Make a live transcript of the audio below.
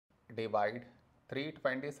divide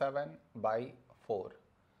 327 by 4.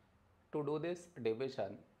 To do this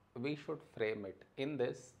division, we should frame it in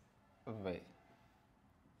this way.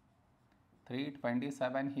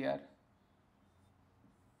 327 here,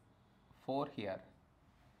 4 here.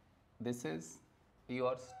 This is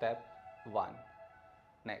your step 1.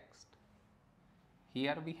 Next,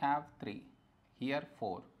 here we have 3, here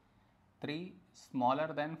 4. 3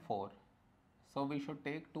 smaller than 4. So we should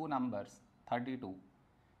take two numbers, 32.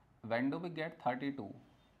 When do we get 32?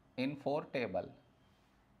 In 4 table.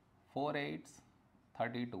 4 8s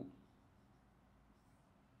 32.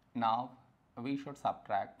 Now we should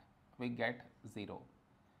subtract. We get 0.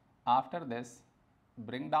 After this,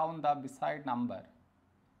 bring down the beside number.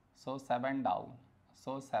 So 7 down.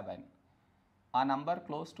 So 7. A number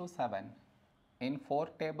close to 7 in 4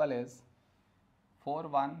 table is 4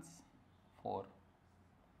 ones 4.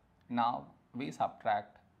 Now we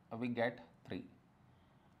subtract. We get 3.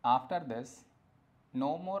 After this,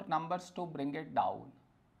 no more numbers to bring it down.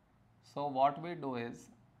 So what we do is,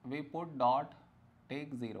 we put dot,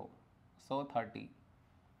 take 0. So 30.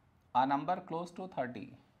 A number close to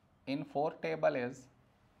 30 in 4 table is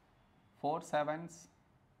 4 sevens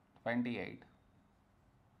 28.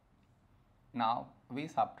 Now we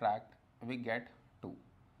subtract, we get 2.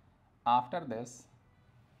 After this,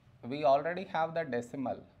 we already have the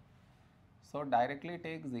decimal. So directly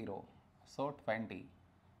take 0. So 20.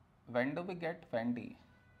 When do we get 20?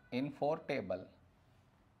 In 4 table.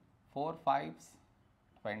 4 5s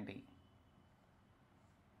 20.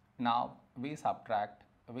 Now we subtract,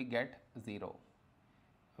 we get 0.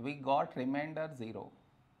 We got remainder 0.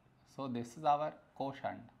 So this is our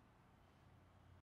quotient.